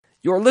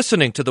You're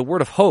listening to the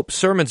Word of Hope,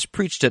 sermons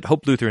preached at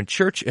Hope Lutheran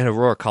Church in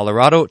Aurora,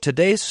 Colorado.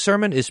 Today's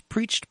sermon is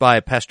preached by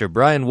Pastor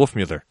Brian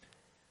Wolfmueller.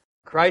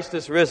 Christ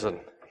is risen.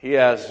 He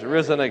has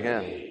risen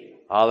again.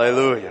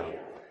 Hallelujah.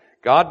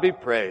 God be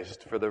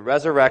praised for the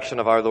resurrection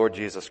of our Lord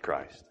Jesus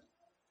Christ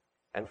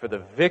and for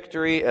the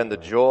victory and the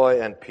joy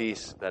and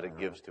peace that it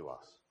gives to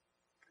us.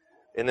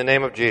 In the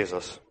name of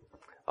Jesus,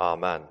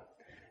 amen.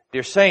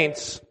 Dear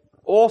saints,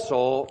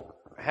 also,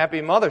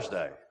 happy Mother's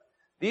Day.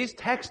 These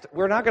texts,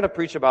 we're not going to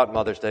preach about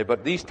Mother's Day,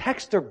 but these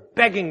texts are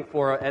begging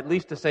for at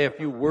least to say a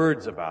few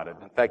words about it.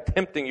 In fact,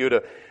 tempting you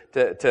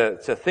to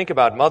think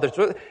about Mother's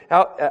Day.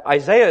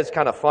 Isaiah is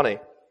kind of funny.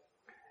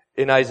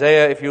 In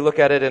Isaiah, if you look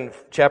at it in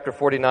chapter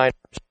 49,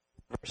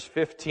 verse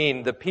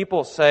 15, the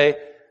people say,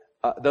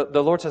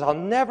 the Lord says, I'll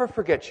never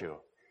forget you.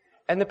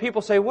 And the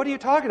people say, what are you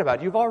talking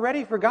about? You've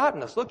already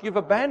forgotten us. Look, you've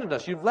abandoned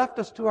us. You've left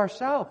us to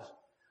ourselves.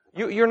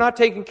 You're not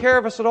taking care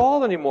of us at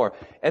all anymore.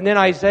 And then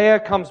Isaiah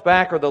comes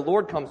back, or the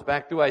Lord comes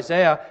back through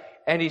Isaiah,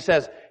 and he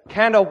says,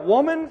 can a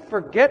woman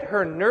forget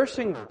her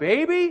nursing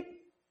baby?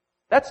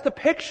 That's the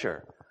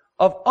picture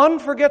of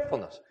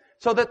unforgetfulness.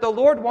 So that the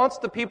Lord wants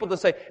the people to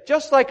say,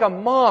 just like a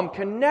mom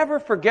can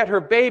never forget her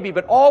baby,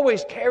 but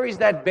always carries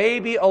that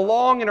baby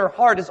along in her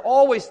heart, is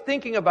always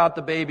thinking about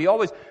the baby,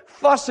 always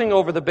fussing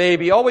over the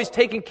baby, always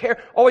taking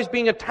care, always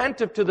being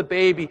attentive to the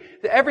baby.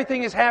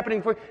 Everything is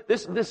happening for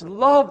this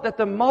love that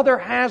the mother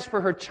has for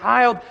her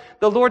child.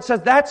 The Lord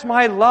says, that's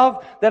my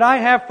love that I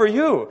have for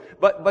you.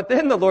 But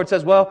then the Lord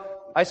says, well,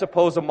 I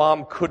suppose a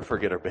mom could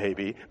forget her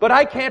baby, but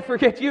I can't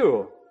forget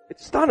you.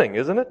 It's stunning,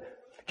 isn't it?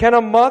 Can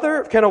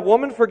a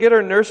woman forget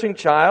her nursing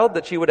child,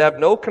 that she would have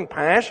no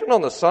compassion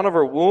on the son of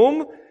her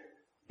womb?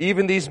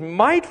 Even these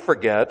might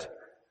forget,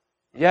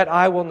 yet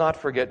I will not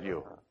forget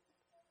you.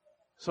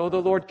 So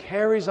the Lord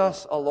carries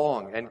us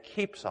along and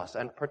keeps us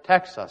and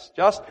protects us,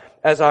 just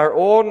as our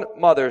own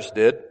mothers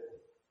did,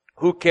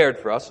 who cared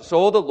for us,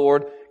 so the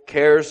Lord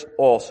cares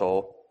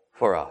also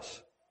for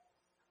us.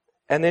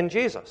 And then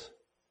Jesus,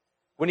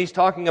 when he's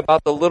talking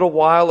about the little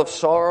while of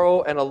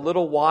sorrow and a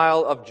little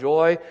while of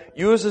joy,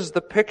 uses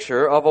the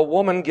picture of a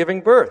woman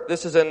giving birth.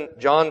 This is in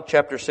John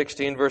chapter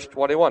 16, verse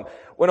 21.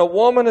 When a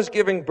woman is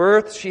giving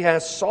birth, she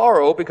has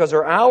sorrow because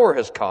her hour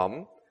has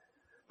come.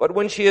 But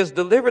when she has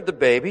delivered the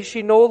baby,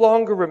 she no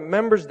longer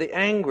remembers the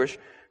anguish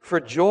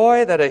for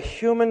joy that a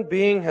human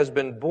being has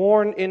been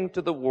born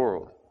into the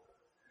world.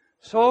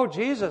 So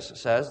Jesus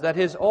says that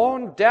his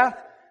own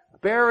death,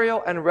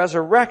 burial, and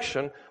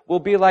resurrection will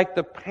be like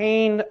the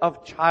pain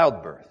of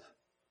childbirth,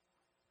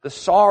 the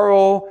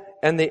sorrow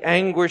and the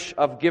anguish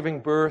of giving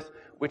birth,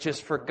 which is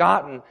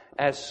forgotten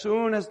as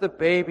soon as the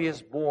baby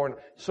is born.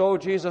 So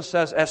Jesus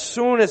says, as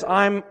soon as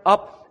I'm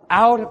up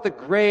out of the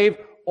grave,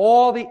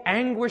 all the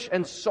anguish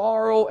and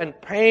sorrow and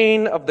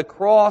pain of the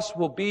cross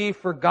will be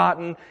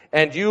forgotten,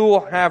 and you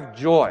will have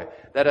joy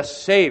that a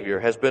Savior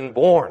has been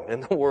born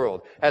in the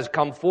world, has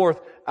come forth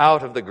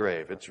out of the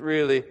grave. It's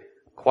really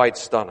quite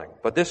stunning.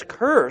 But this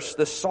curse,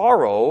 this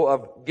sorrow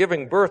of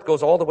giving birth,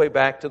 goes all the way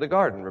back to the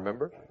garden,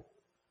 remember?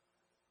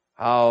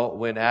 How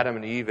when Adam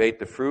and Eve ate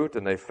the fruit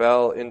and they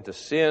fell into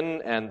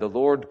sin, and the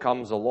Lord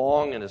comes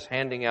along and is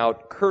handing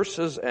out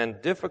curses and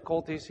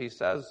difficulties, he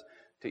says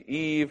to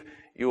Eve,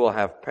 you will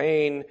have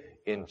pain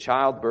in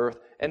childbirth.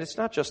 And it's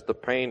not just the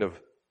pain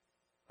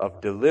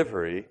of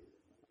delivery,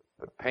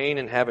 but pain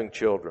in having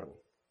children.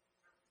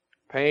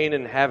 Pain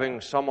in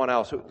having someone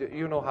else.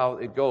 You know how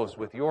it goes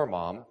with your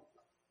mom,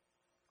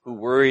 who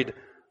worried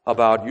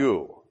about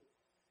you.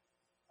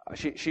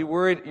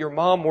 Your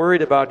mom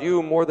worried about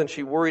you more than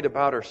she worried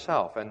about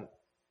herself. And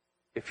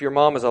if your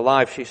mom is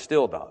alive, she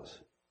still does.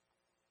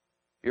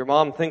 Your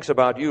mom thinks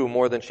about you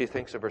more than she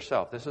thinks of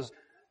herself.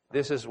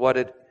 This is what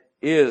it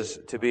is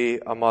to be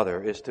a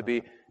mother, is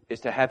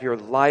to have your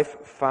life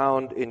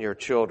found in your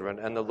children.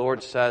 And the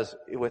Lord says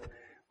with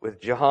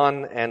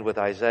John and with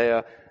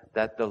Isaiah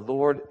that the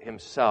Lord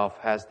himself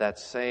has that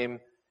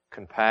same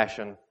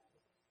compassion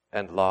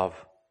and love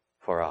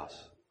for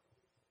us.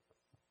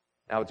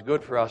 Now, it's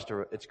good for us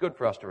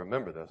to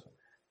remember this.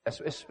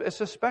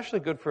 It's especially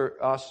good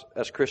for us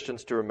as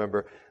Christians to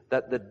remember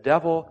that the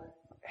devil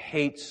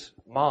hates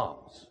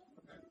moms.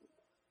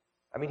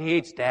 I mean, he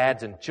hates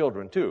dads and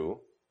children too.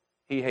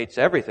 He hates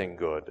everything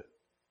good.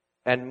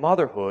 And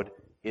motherhood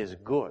is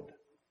good.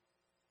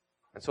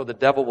 And so the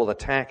devil will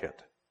attack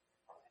it.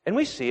 And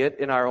we see it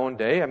in our own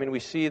day. I mean, we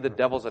see the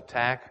devil's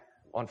attack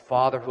on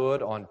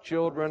fatherhood, on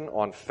children,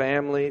 on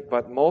family,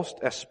 but most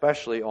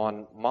especially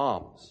on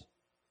moms.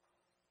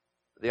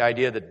 The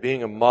idea that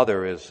being a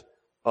mother is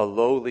a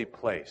lowly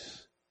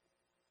place,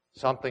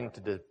 something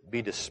to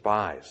be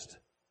despised,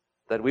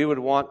 that we would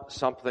want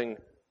something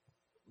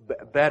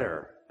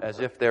better, as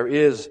if there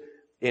is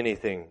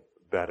anything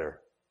better.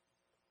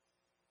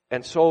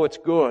 And so it's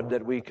good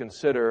that we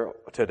consider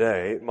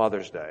today,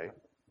 Mother's Day,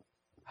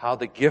 how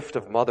the gift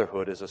of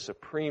motherhood is a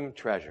supreme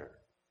treasure.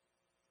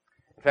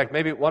 In fact,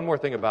 maybe one more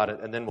thing about it,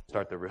 and then we'll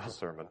start the real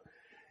sermon.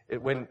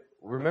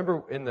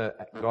 Remember in the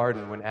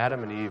garden when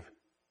Adam and Eve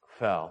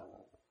fell,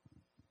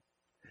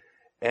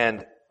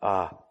 and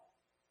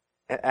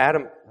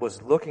Adam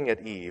was looking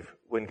at Eve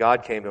when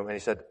God came to him and he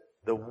said,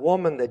 the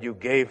woman that you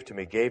gave to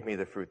me gave me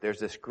the fruit. There's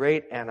this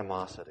great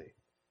animosity.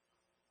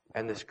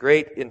 And this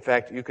great, in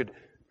fact, you could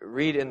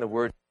read in the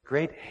word,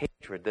 great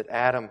hatred that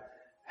Adam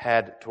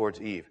had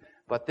towards Eve.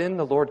 But then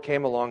the Lord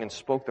came along and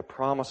spoke the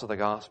promise of the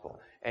gospel.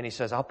 And he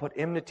says, I'll put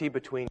enmity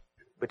between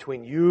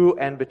you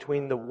and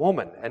between the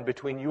woman, and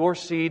between your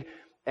seed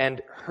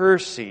and her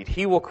seed.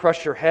 He will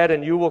crush your head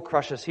and you will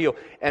crush his heel.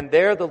 And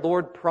there the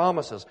Lord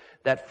promises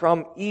that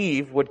from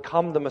Eve would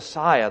come the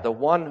Messiah, the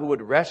one who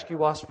would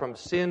rescue us from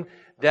sin,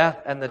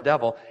 death, and the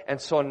devil. And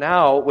so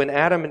now, when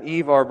Adam and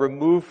Eve are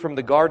removed from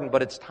the garden,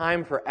 but it's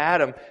time for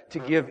Adam to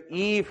give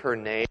Eve her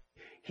name,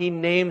 he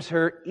names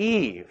her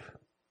Eve,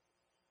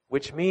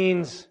 which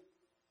means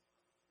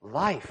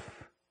life.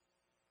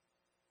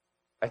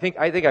 I think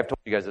I've told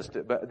you guys this,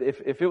 but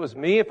if it was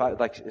me, if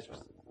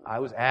I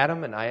was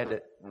Adam and I had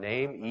to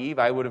name Eve,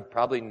 I would have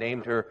probably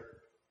named her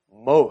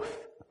Moth,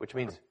 which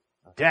means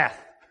death.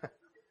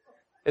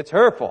 It's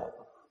her fault.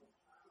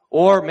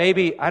 Or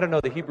maybe, I don't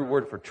know the Hebrew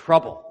word for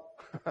trouble.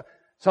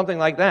 Something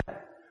like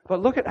that.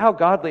 But look at how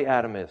godly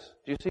Adam is.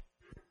 Do you see?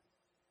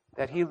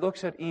 That he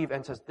looks at Eve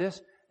and says, this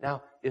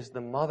now is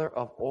the mother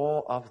of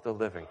all of the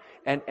living.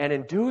 And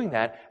in doing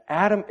that,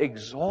 Adam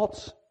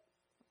exalts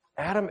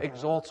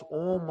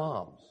all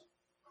moms.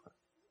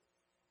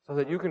 So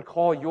that you can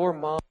call your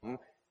mom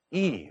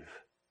Eve.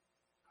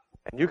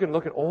 And you can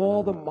look at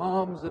all the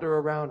moms that are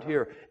around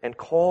here and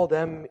call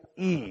them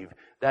Eve.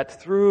 That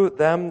through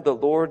them the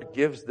Lord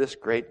gives this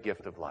great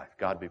gift of life.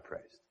 God be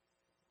praised.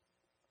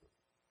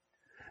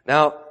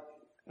 Now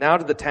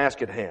to the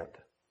task at hand.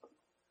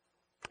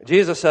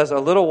 Jesus says, a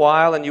little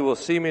while and you will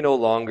see me no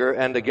longer,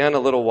 and again a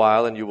little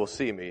while and you will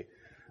see me.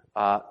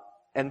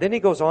 And then he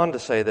goes on to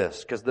say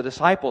this, because the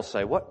disciples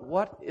say,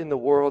 what in the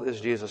world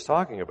is Jesus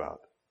talking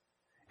about?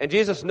 And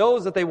Jesus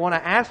knows that they want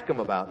to ask him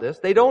about this.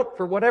 They don't,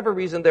 for whatever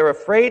reason, they're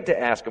afraid to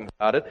ask him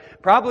about it,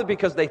 probably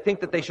because they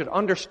think that they should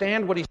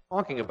understand what he's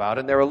talking about,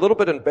 and they're a little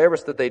bit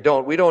embarrassed that they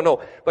don't. We don't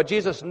know. But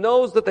Jesus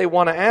knows that they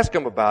want to ask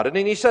him about it,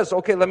 and he says,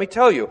 okay, let me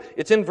tell you.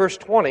 It's in verse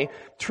 20.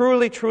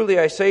 Truly, truly,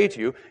 I say to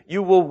you,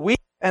 you will weep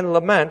and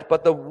lament,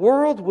 but the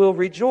world will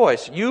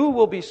rejoice. You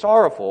will be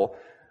sorrowful,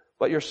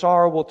 but your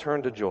sorrow will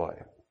turn to joy.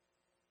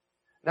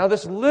 Now,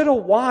 this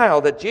little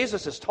while that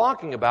Jesus is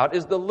talking about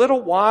is the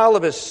little while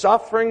of his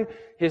suffering,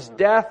 his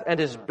death, and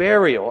his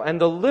burial.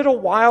 And the little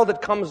while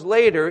that comes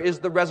later is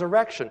the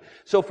resurrection.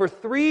 So for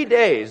 3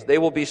 days, they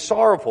will be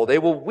sorrowful, they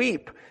will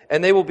weep,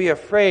 and they will be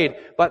afraid.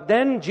 But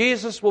then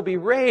Jesus will be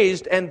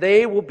raised, and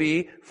they will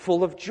be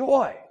full of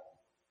joy.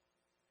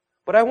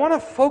 But I want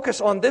to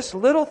focus on this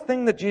little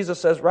thing that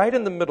Jesus says right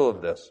in the middle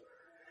of this.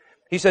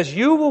 He says,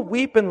 you will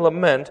weep and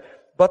lament,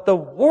 but the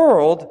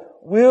world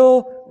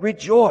will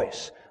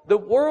rejoice. The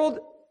world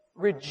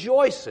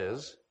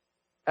rejoices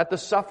at the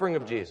suffering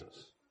of Jesus.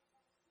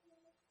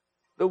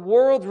 The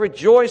world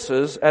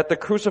rejoices at the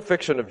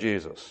crucifixion of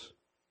Jesus.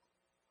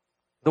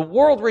 The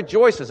world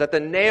rejoices at the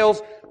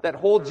nails that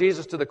hold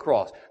Jesus to the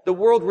cross. The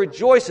world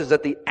rejoices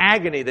at the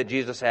agony that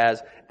Jesus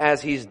has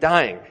as he's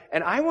dying.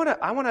 And I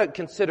want to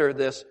consider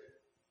this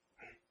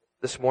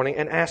morning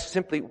and ask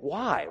simply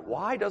why?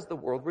 Why does the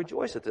world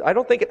rejoice at this? I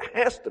don't think it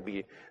has to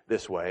be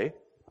this way.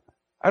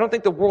 I don't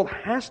think the world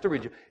has to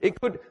rejoice.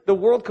 The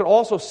world could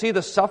also see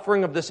the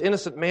suffering of this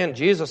innocent man,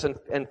 Jesus,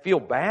 and feel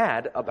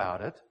bad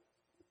about it.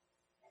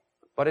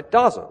 But it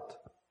doesn't.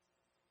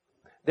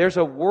 There's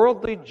a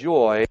worldly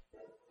joy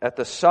at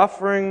the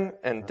suffering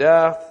and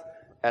death,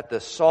 at the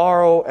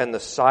sorrow and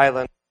the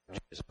silence of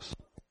Jesus.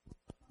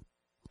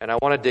 And I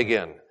want to dig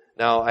in.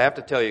 Now, I have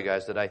to tell you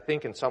guys that I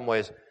think in some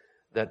ways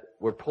that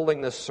we're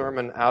pulling this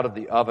sermon out of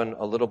the oven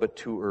a little bit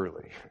too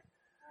early.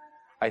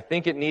 I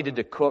think it needed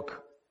to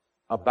cook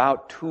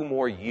about 2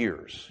 more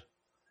years.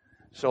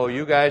 So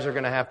you guys are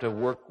going to have to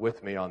work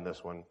with me on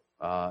this one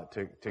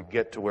to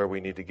get to where we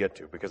need to get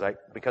to, because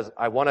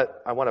I want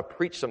to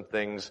preach some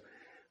things,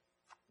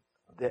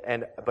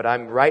 but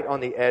I'm right on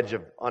the edge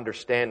of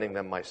understanding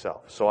them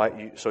myself.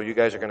 So you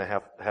guys are going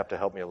to have to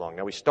help me along.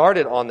 Now, we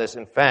started on this,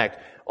 in fact,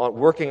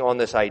 working on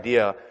this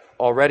idea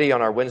already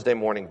on our Wednesday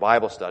morning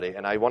Bible study,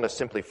 and I want to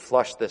simply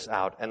flush this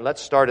out. And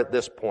let's start at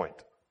this point.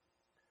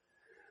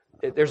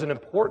 There's an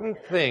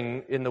important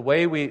thing in the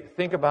way we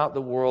think about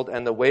the world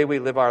and the way we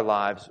live our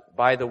lives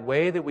by the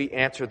way that we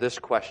answer this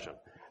question.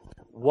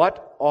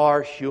 What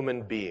are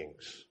human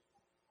beings?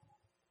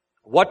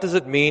 What does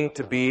it mean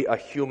to be a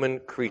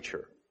human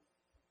creature?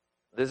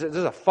 This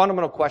is a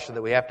fundamental question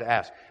that we have to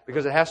ask,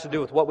 because it has to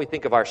do with what we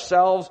think of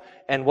ourselves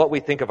and what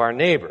we think of our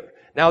neighbor.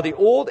 Now, the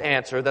old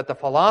answer that the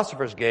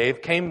philosophers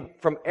gave came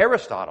from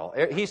Aristotle.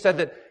 He said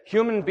that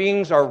human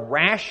beings are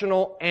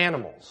rational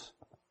animals.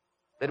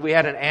 That we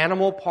had an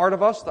animal part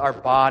of us, our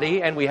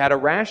body, and we had a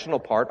rational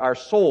part, our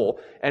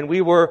soul. And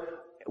we were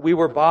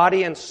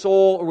body and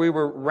soul, or we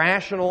were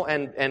rational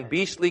and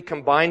beastly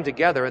combined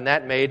together, and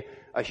that made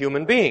a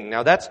human being.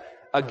 Now that's,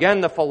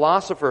 again, the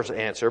philosopher's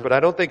answer, but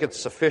I don't think it's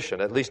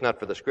sufficient, at least not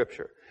for the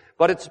Scripture.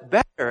 But it's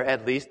better,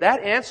 at least,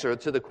 that answer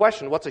to the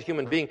question, what's a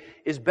human being,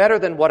 is better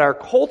than what our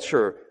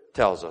culture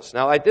tells us.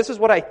 Now, this is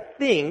what I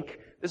think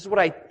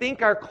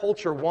our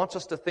culture wants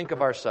us to think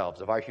of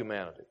ourselves, of our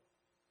humanity.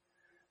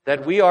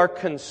 That we are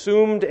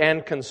consumed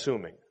and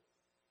consuming.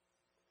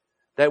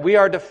 That we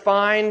are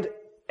defined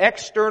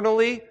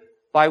externally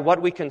by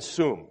what we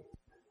consume,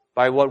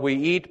 by what we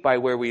eat, by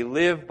where we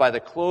live, by the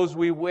clothes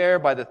we wear,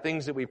 by the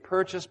things that we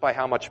purchase, by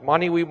how much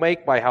money we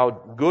make, by how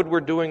good we're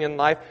doing in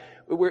life.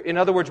 In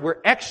other words, we're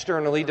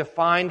externally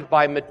defined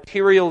by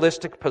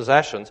materialistic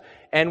possessions,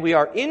 and we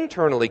are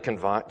internally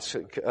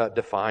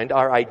defined,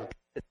 our identity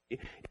is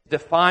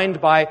defined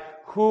by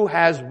who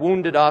has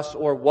wounded us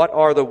or what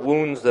are the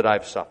wounds that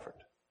I've suffered.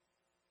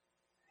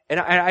 And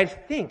I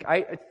think,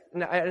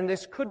 and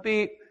this could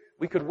be,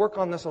 we could work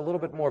on this a little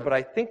bit more, but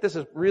I think this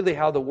is really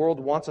how the world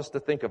wants us to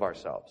think of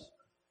ourselves.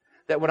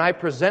 That when I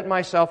present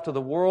myself to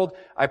the world,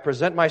 I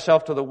present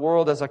myself to the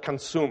world as a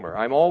consumer.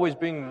 I'm always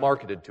being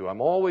marketed to.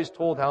 I'm always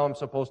told how I'm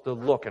supposed to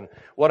look and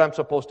what I'm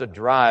supposed to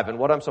drive and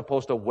what I'm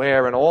supposed to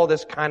wear and all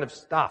this kind of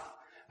stuff.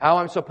 How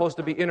I'm supposed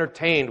to be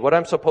entertained, what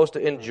I'm supposed to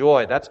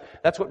enjoy. That's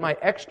what my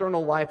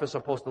external life is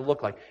supposed to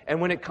look like.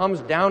 And when it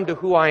comes down to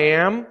who I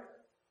am,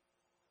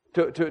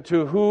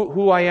 to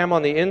who I am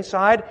on the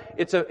inside,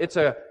 it's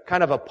a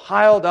kind of a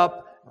piled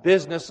up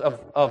business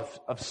of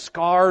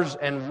scars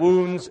and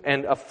wounds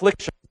and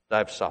afflictions that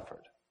I've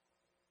suffered.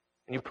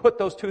 And you put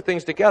those two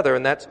things together,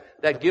 and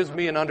that gives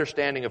me an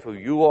understanding of who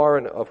you are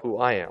and of who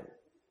I am.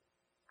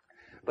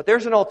 But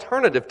there's an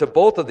alternative to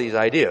both of these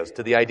ideas,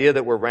 to the idea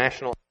that we're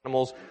rational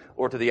animals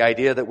or to the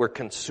idea that we're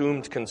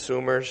consumed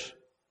consumers.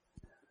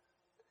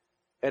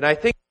 And I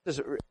think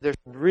there's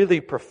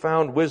really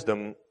profound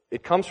wisdom.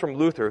 It comes from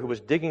Luther, who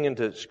was digging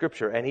into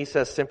Scripture, and he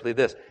says simply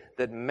this,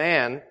 that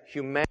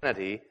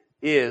humanity,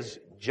 is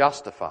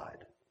justified.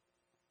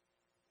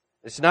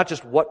 It's not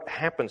just what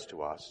happens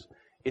to us.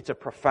 It's a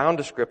profound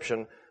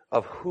description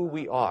of who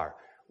we are.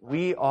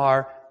 We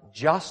are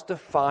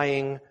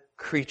justifying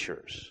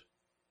creatures.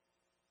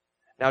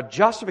 Now,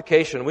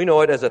 justification, we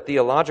know it as a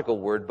theological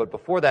word, but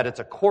before that it's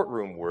a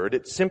courtroom word.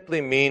 It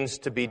simply means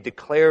to be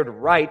declared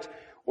right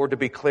or to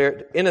be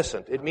declared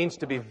innocent. It means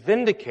to be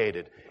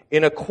vindicated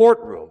in a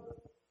courtroom.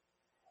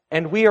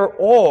 And we are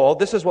all,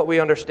 this is what we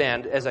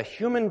understand as a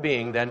human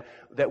being then,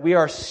 that we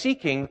are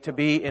seeking to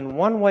be in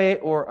one way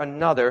or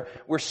another,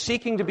 we're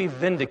seeking to be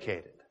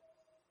vindicated.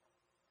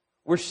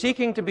 We're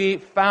seeking to be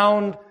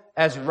found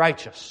as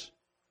righteous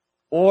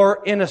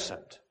or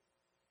innocent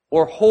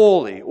or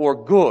holy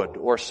or good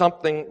or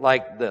something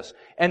like this.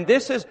 And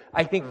this is,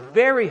 I think,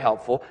 very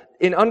helpful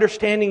in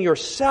understanding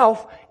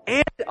yourself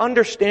and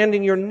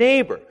understanding your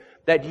neighbor,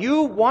 that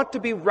you want to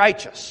be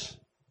righteous.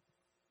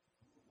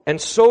 And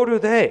so do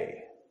they.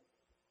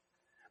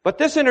 But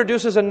this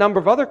introduces a number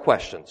of other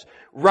questions.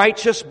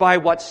 Righteous by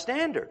what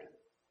standard?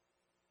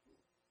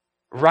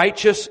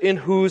 Righteous in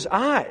whose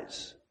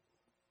eyes?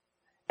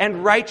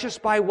 And righteous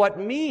by what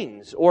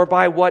means or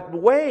by what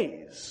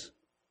ways?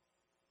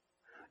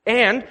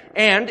 And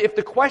if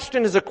the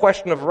question is a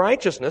question of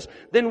righteousness,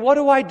 then what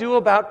do I do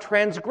about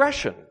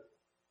transgression?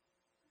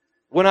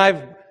 When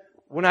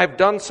I've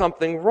done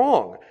something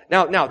wrong.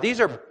 Now these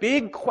are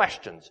big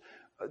questions.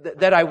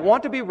 That I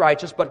want to be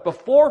righteous, but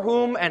before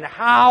whom and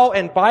how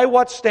and by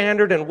what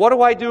standard and what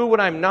do I do when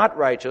I'm not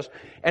righteous?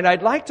 And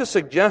I'd like to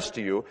suggest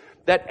to you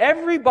that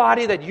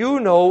everybody that you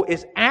know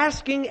is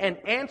asking and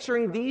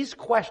answering these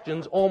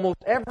questions almost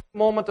every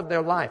moment of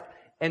their life.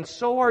 And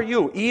so are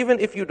you,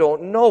 even if you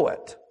don't know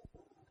it.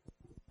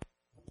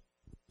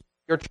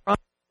 You're trying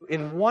to,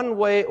 in one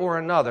way or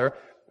another,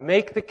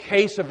 make the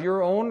case of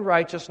your own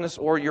righteousness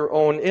or your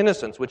own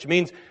innocence, which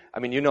means,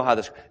 you know how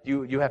this,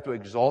 you have to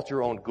exalt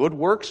your own good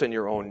works and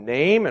your own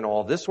name and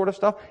all this sort of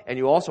stuff, and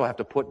you also have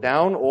to put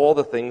down all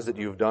the things that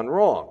you've done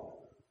wrong.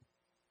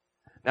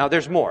 Now,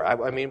 there's more.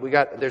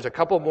 There's a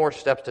couple more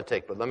steps to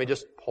take, but let me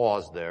just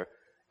pause there.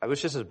 I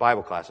wish this is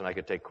Bible class and I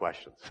could take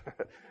questions.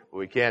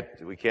 We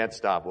can't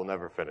stop. We'll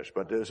never finish.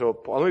 But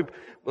so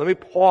let me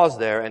pause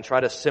there and try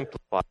to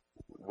simplify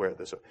where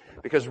this is.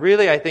 Because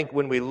really, I think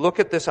when we look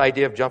at this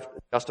idea of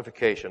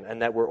justification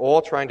and that we're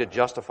all trying to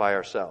justify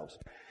ourselves,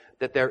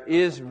 that there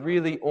is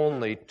really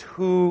only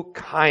two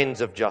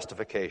kinds of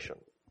justification.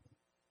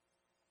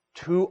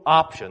 Two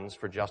options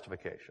for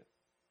justification.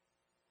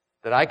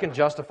 That I can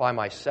justify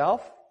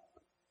myself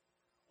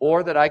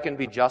or that I can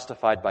be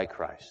justified by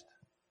Christ.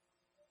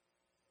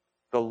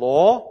 The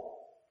law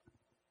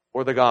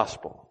or the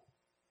gospel.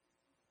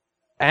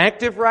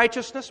 Active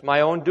righteousness,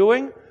 my own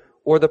doing,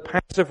 or the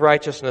passive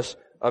righteousness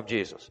of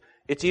Jesus.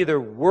 It's either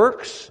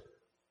works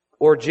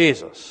or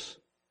Jesus.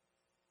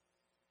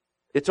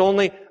 It's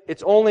only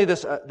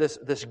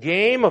this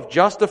game of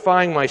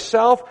justifying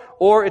myself,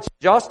 or it's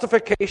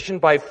justification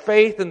by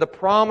faith in the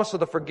promise of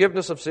the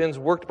forgiveness of sins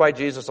worked by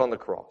Jesus on the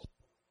cross.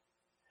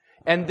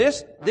 And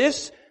this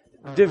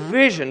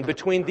division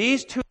between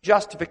these two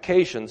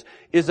justifications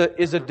is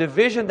a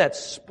division that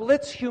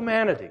splits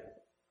humanity.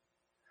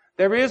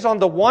 There is on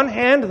the one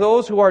hand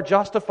those who are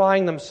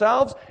justifying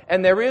themselves,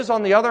 and there is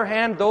on the other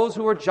hand those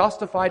who are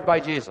justified by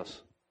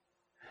Jesus.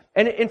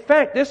 And in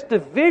fact, this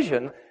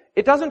division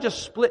It doesn't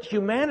just split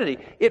humanity.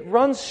 It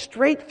runs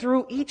straight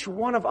through each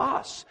one of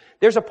us.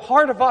 There's a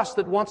part of us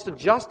that wants to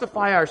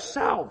justify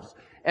ourselves.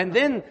 And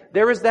then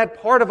there is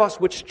that part of us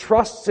which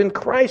trusts in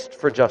Christ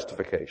for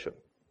justification.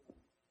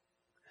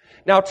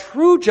 Now,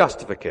 true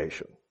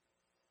justification,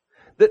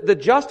 the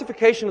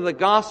justification of the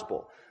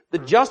gospel, the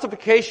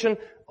justification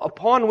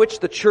upon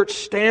which the church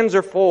stands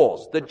or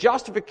falls, the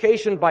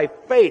justification by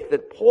faith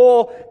that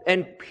Paul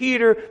and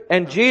Peter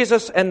and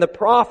Jesus and the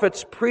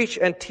prophets preach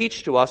and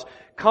teach to us,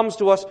 comes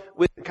to us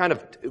with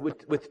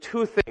with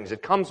two things.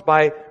 It comes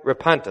by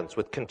repentance,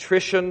 with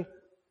contrition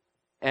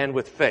and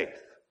with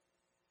faith.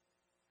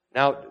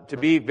 Now, to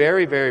be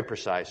very, very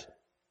precise,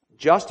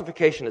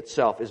 justification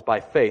itself is by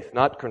faith,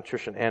 not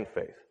contrition and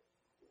faith.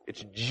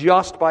 It's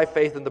just by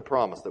faith in the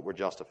promise that we're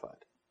justified.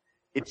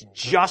 It's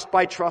just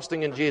by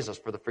trusting in Jesus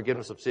for the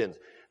forgiveness of sins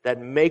that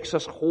makes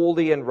us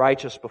holy and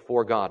righteous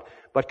before God.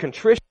 But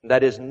contrition,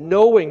 that is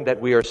knowing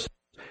that we are sinners,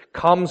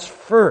 comes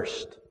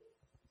first.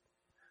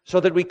 So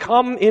that we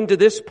come into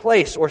this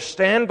place or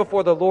stand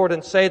before the Lord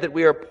and say that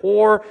we are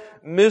poor,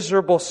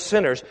 miserable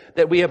sinners,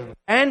 that we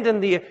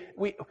abandon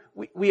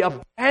we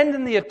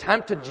abandon the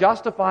attempt to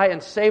justify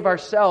and save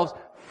ourselves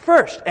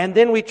first, and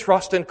then we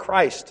trust in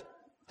Christ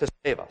to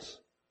save us.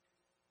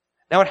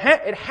 Now,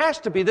 it has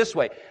to be this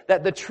way,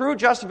 that the true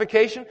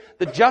justification,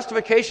 the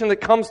justification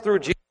that comes through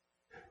Jesus,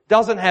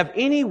 doesn't have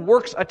any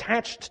works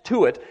attached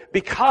to it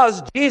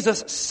because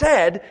Jesus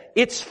said,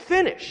 it's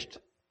finished.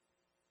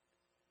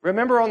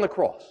 Remember on the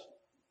cross.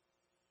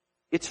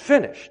 It's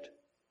finished.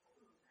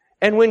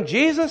 And when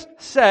Jesus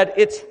said,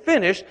 it's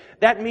finished,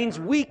 that means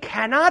we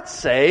cannot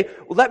say,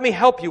 well, let me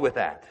help you with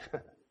that.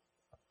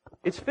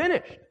 It's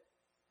finished.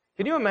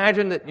 Can you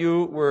imagine that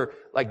you were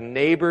like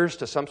neighbors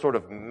to some sort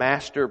of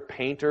master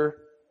painter?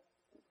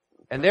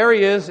 And there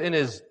he is in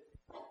his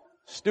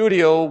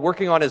studio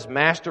working on his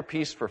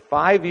masterpiece for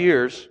 5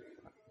 years.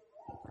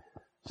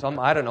 Some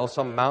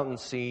mountain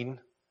scene.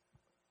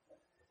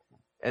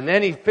 And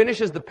then he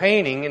finishes the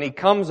painting and he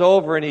comes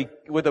over and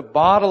with a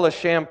bottle of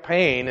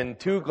champagne and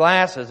 2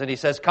 glasses and he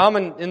says, come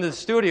in the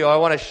studio, I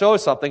want to show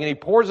something. And he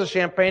pours the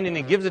champagne and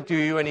he gives it to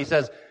you and he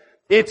says,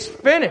 it's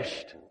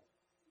finished.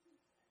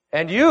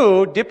 And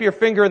you dip your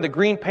finger in the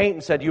green paint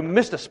and said, you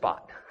missed a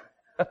spot.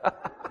 You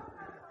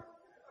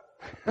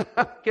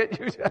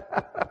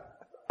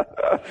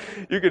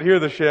could hear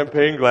the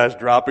champagne glass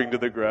dropping to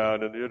the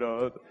ground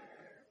and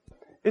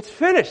it's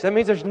finished. That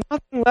means there's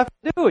nothing left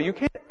to do. You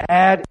can't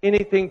add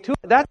anything to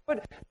it.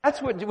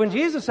 That's what when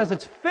Jesus says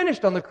it's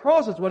finished on the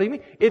cross, that's what he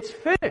means. It's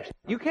finished.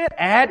 You can't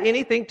add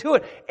anything to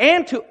it.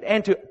 And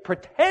to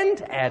pretend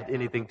to add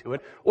anything to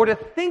it, or to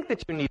think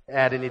that you need to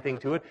add anything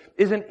to it,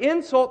 is an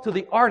insult to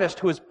the artist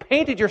who has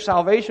painted your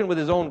salvation with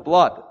his own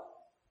blood.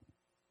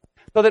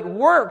 So that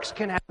works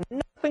can have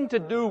nothing to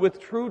do with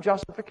true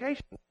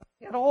justification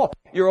at all.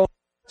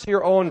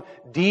 Your own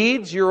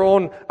deeds, your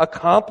own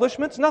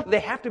accomplishments, nothing. They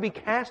have to be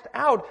cast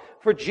out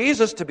for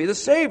Jesus to be the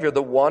Savior,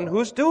 the one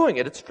who's doing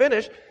it. It's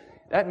finished.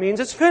 That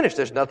means it's finished.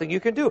 There's nothing you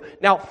can do.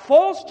 Now,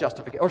 false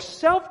justification, or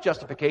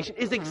self-justification,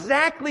 is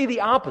exactly the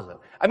opposite.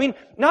 I mean,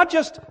 not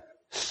just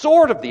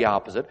sort of the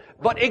opposite,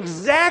 but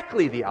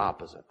exactly the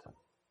opposite.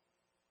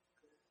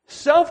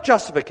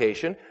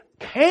 Self-justification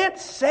can't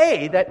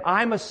say that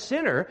I'm a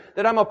sinner,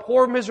 that I'm a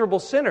poor, miserable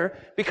sinner,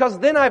 because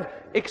then I've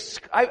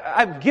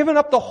given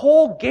up the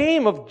whole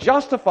game of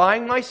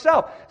justifying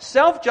myself.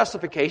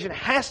 Self-justification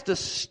has to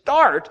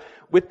start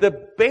with the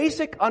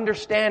basic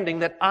understanding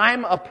that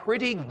I'm a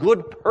pretty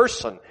good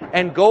person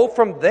and go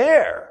from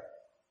there.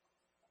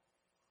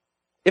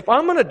 If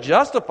I'm going to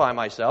justify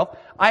myself,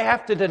 I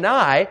have to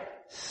deny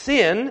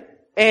sin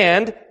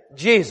and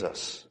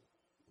Jesus.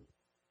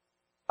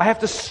 I have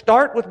to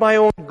start with my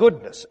own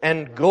goodness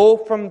and go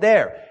from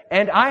there.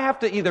 And I have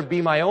to either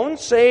be my own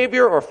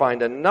Savior or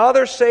find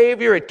another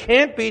Savior. It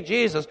can't be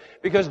Jesus,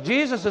 because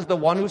Jesus is the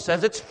one who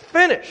says it's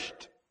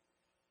finished.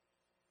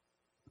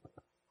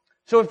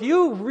 So if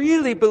you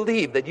really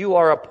believe that you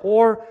are a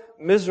poor,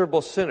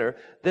 miserable sinner,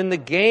 then the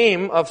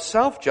game of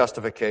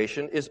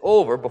self-justification is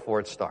over before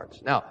it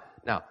starts. Now,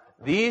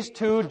 these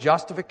two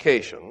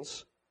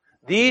justifications,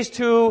 these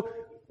two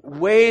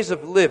ways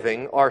of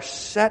living are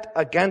set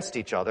against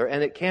each other,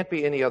 and it can't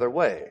be any other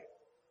way.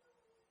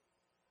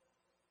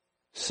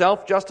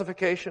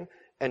 Self-justification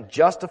and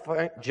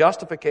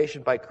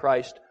justification by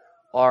Christ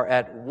are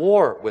at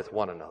war with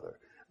one another.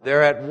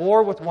 They're at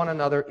war with one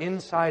another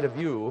inside of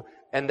you,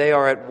 and they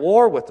are at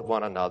war with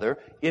one another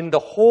in the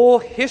whole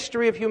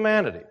history of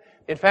humanity.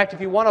 In fact,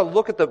 if you want to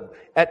look at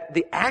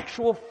the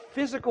actual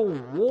physical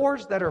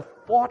wars that are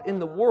fought in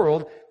the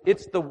world,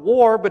 it's the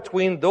war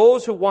between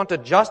those who want to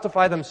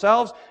justify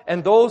themselves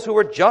and those who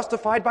are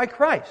justified by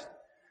Christ.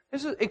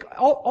 This is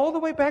all the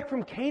way back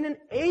from Cain and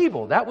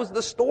Abel. That was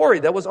the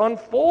story that was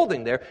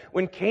unfolding there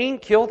when Cain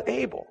killed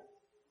Abel.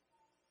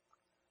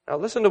 Now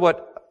listen to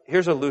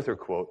here's a Luther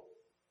quote.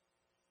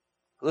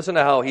 Listen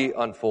to how he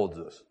unfolds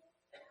this.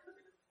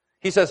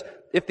 He says,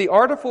 if the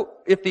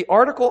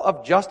article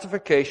of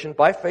justification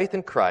by faith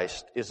in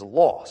Christ is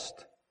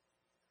lost,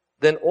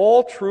 then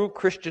all true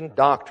Christian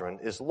doctrine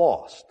is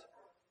lost.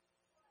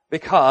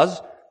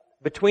 Because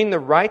between the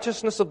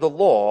righteousness of the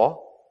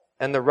law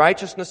and the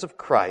righteousness of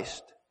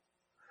Christ,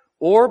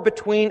 or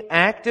between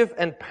active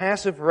and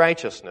passive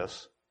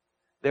righteousness,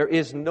 there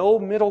is no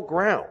middle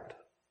ground.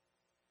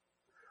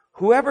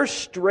 Whoever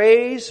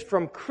strays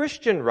from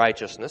Christian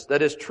righteousness,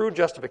 that is true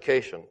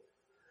justification,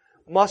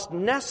 must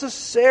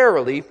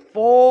necessarily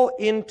fall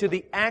into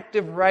the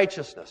active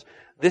righteousness.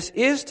 This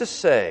is to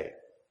say,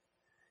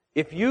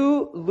 if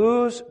you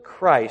lose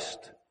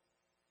Christ,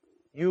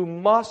 you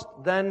must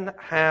then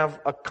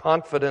have a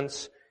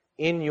confidence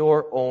in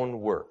your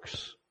own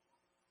works.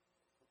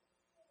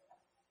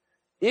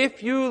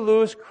 If you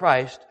lose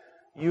Christ,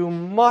 you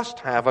must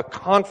have a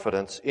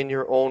confidence in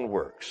your own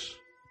works.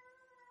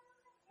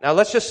 Now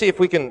let's just see if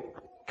we can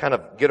kind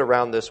of get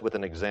around this with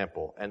an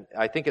example. And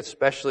I think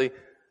especially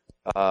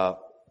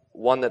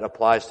one that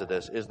applies to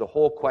this is the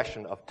whole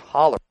question of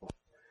tolerance,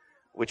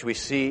 which we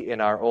see in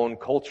our own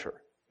culture.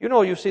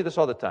 You see this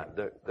all the time.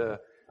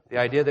 The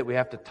idea that we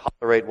have to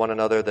tolerate one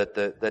another, that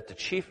the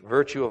chief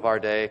virtue of our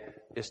day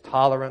is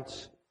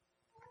tolerance.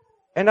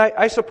 And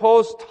I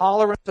suppose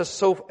tolerance as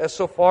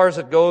so far as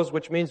it goes,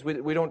 which means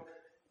we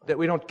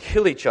don't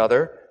kill each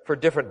other for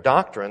different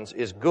doctrines,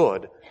 is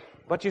good.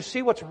 But you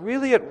see what's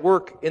really at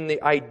work in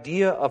the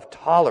idea of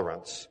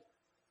tolerance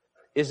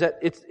is that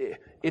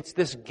it's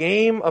this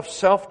game of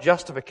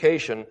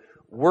self-justification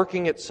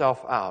working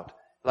itself out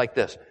like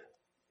this.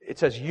 It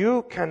says,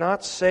 you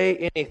cannot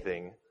say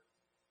anything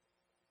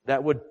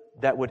that would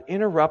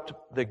interrupt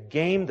the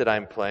game that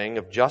I'm playing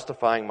of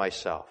justifying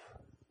myself.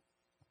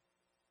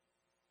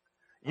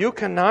 You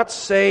cannot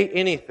say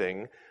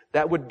anything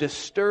that would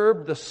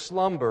disturb the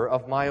slumber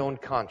of my own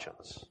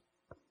conscience.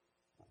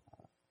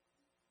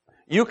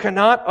 You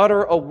cannot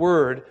utter a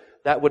word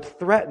that would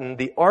threaten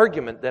the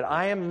argument that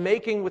I am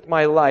making with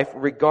my life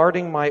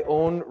regarding my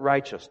own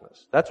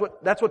righteousness. That's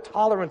what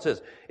tolerance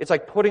is. It's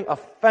like putting a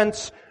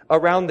fence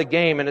around the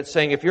game, and it's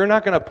saying, if you're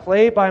not going to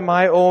play by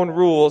my own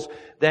rules,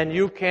 then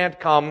you can't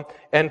come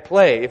and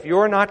play. If you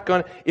are not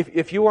going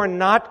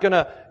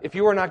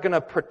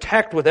to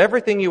protect with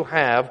everything you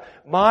have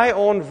my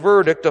own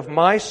verdict of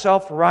my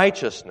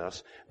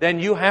self-righteousness,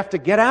 then you have to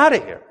get out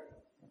of here.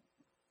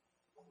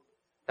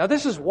 Now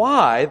this is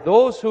why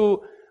those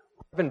who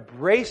have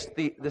embraced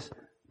this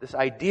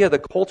idea, the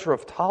culture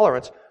of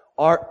tolerance,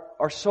 are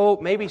so,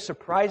 maybe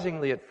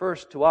surprisingly at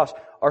first to us,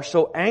 are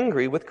so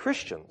angry with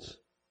Christians.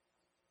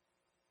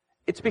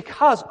 It's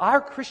because our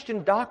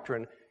Christian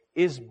doctrine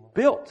is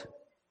built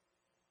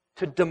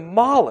to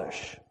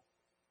demolish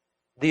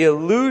the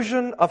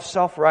illusion of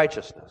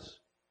self-righteousness.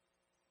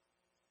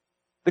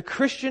 The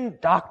Christian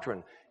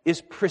doctrine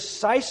is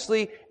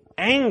precisely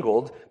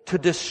angled to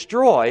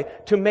destroy,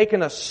 to make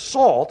an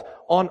assault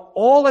on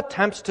all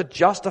attempts to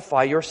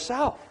justify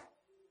yourself.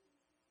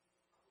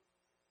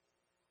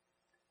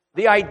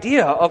 The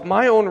idea of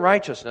my own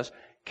righteousness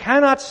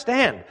cannot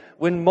stand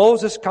when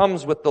Moses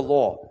comes with the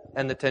law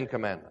and the Ten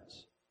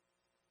Commandments.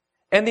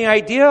 And the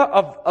idea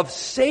of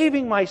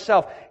saving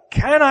myself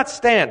cannot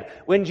stand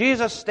when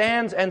Jesus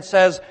stands and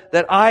says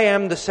that I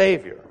am the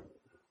Savior.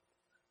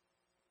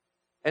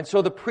 And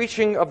so the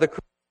preaching of the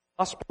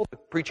gospel, the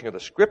preaching of the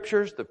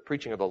scriptures, the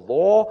preaching of the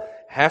law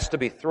has to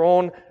be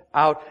thrown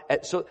out.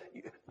 So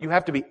you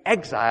have to be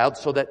exiled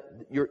so that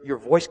your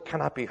voice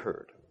cannot be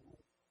heard.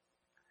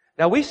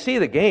 Now we see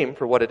the game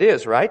for what it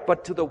is, right?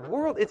 But to the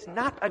world, it's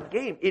not a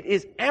game. It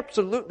is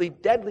absolutely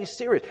deadly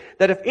serious.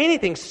 That if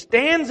anything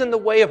stands in the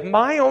way of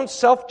my own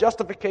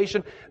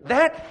self-justification,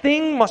 that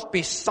thing must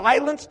be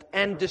silenced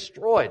and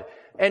destroyed.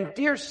 And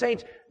dear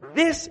saints,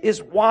 this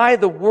is why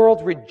the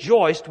world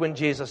rejoiced when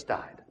Jesus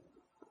died.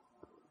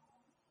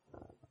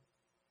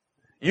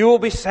 You will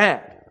be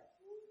sad,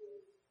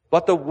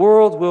 but the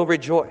world will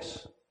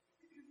rejoice.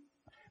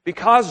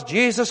 Because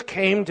Jesus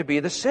came to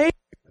be the Savior.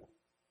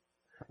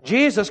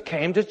 Jesus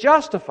came to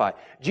justify.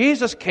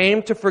 Jesus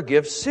came to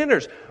forgive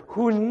sinners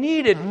who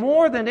needed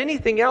more than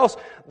anything else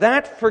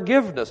that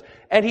forgiveness.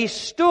 And He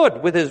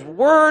stood with His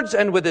words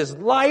and with His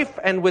life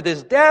and with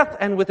His death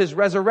and with His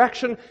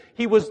resurrection.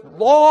 He was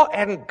law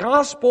and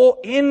gospel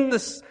in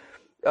this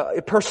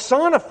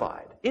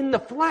personified in the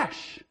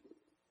flesh.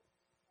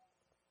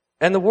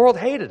 And the world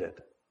hated it.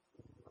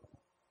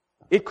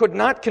 It could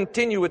not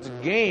continue its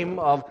game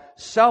of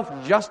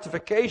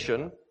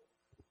self-justification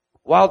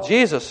while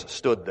Jesus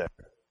stood there.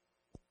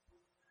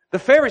 The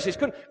Pharisees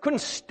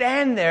couldn't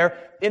stand there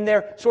in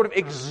their sort of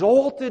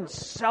exalted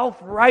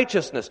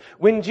self-righteousness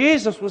when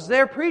Jesus was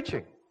there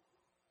preaching.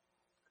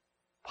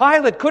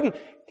 Pilate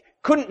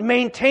couldn't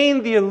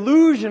maintain the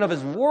illusion of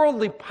his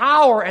worldly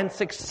power and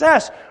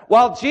success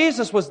while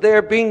Jesus was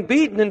there being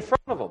beaten in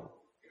front of them.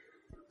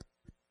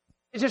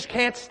 It just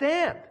can't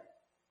stand.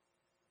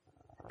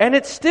 And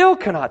it still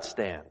cannot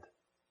stand.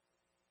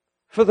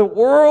 For the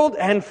world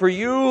and for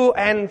you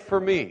and for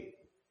me.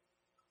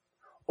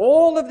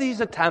 All of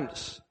these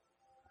attempts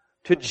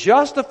to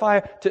justify,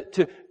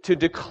 to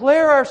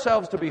declare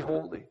ourselves to be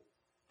holy,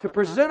 to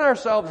present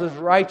ourselves as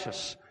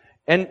righteous,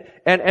 and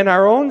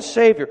our own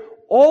Savior,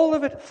 all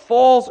of it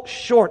falls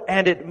short,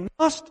 and it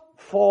must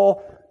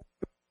fall.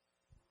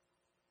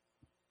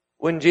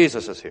 when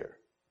Jesus is here.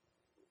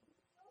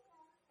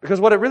 Because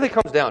what it really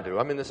comes down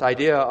to, this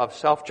idea of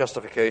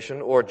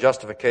self-justification or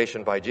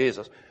justification by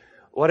Jesus,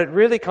 what it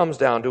really comes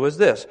down to is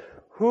this: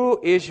 who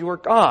is your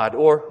God,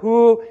 or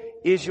who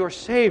is your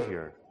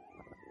Savior?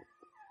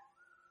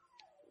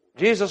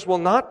 Jesus will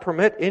not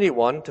permit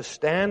anyone to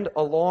stand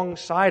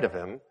alongside of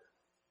Him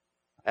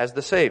as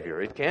the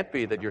Savior. It can't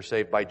be that you're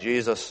saved by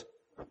Jesus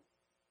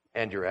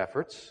and your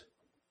efforts,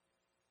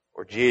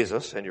 or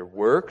Jesus and your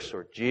works,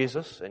 or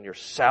Jesus and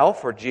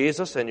yourself, or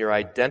Jesus and your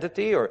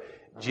identity, or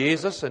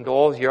Jesus and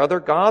all your other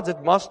gods.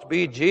 It must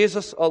be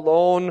Jesus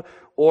alone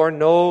or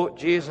no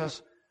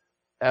Jesus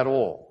at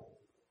all.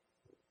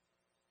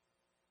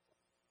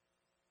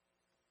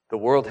 The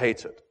world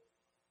hates it.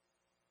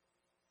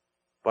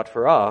 But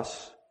for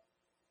us,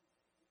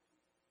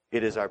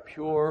 it is our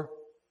pure,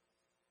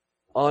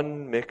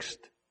 unmixed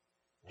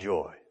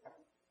joy.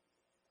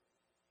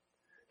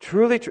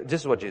 Truly, this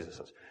is what Jesus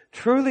says.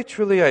 Truly,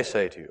 truly, I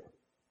say to you,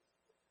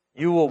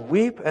 you will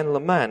weep and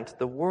lament,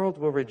 the world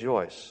will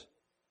rejoice.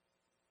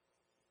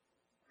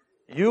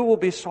 You will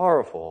be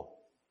sorrowful,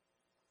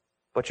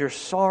 but your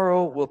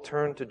sorrow will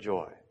turn to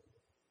joy.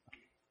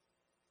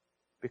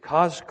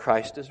 Because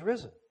Christ is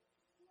risen.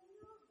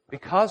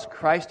 Because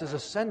Christ is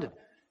ascended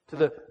to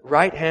the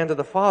right hand of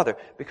the Father.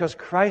 Because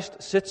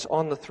Christ sits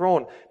on the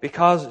throne.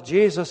 Because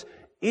Jesus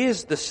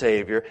is the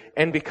Savior.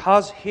 And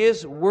because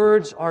His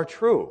words are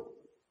true.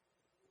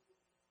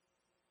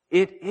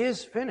 It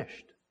is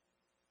finished.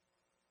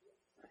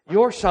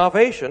 Your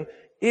salvation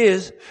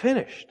is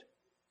finished.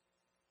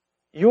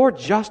 Your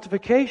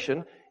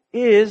justification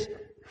is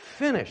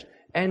finished.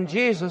 And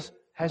Jesus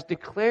has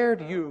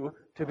declared you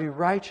to be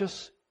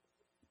righteous,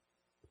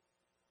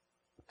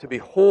 to be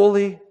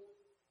holy,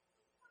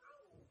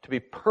 to be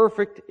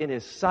perfect in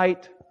His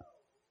sight,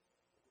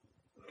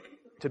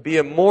 to be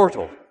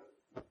immortal,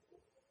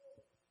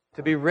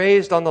 to be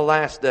raised on the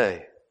last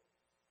day.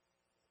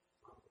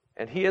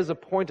 And He has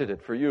appointed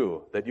it for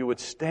you that you would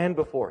stand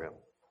before Him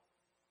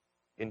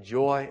in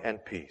joy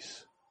and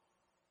peace.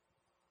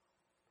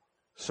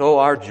 So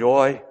our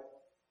joy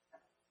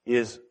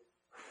is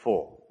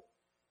full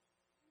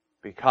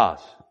because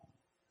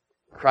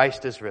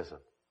Christ is risen.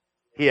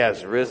 He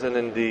has risen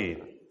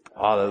indeed.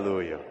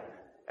 Hallelujah.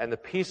 And the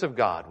peace of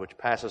God, which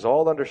passes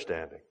all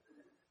understanding,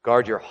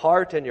 guard your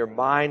heart and your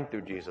mind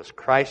through Jesus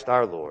Christ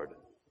our Lord.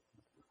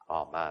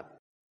 Amen.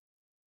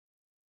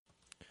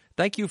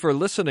 Thank you for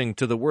listening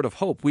to the Word of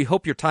Hope. We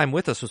hope your time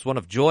with us was one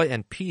of joy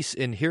and peace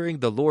in hearing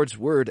the Lord's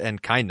Word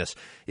and kindness.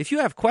 If you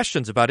have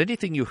questions about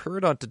anything you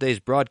heard on today's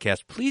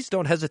broadcast, please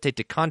don't hesitate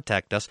to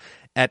contact us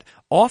at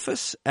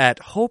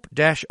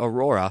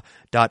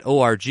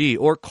office@hope-aurora.org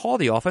or call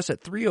the office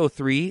at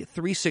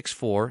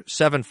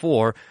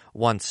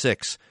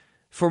 303-364-7416.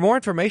 For more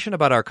information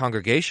about our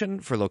congregation,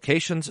 for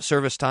locations,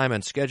 service time,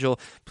 and schedule,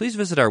 please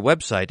visit our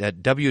website at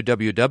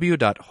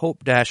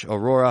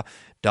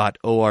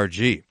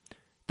www.hope-aurora.org.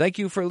 Thank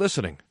you for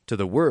listening to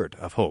the Word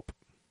of Hope.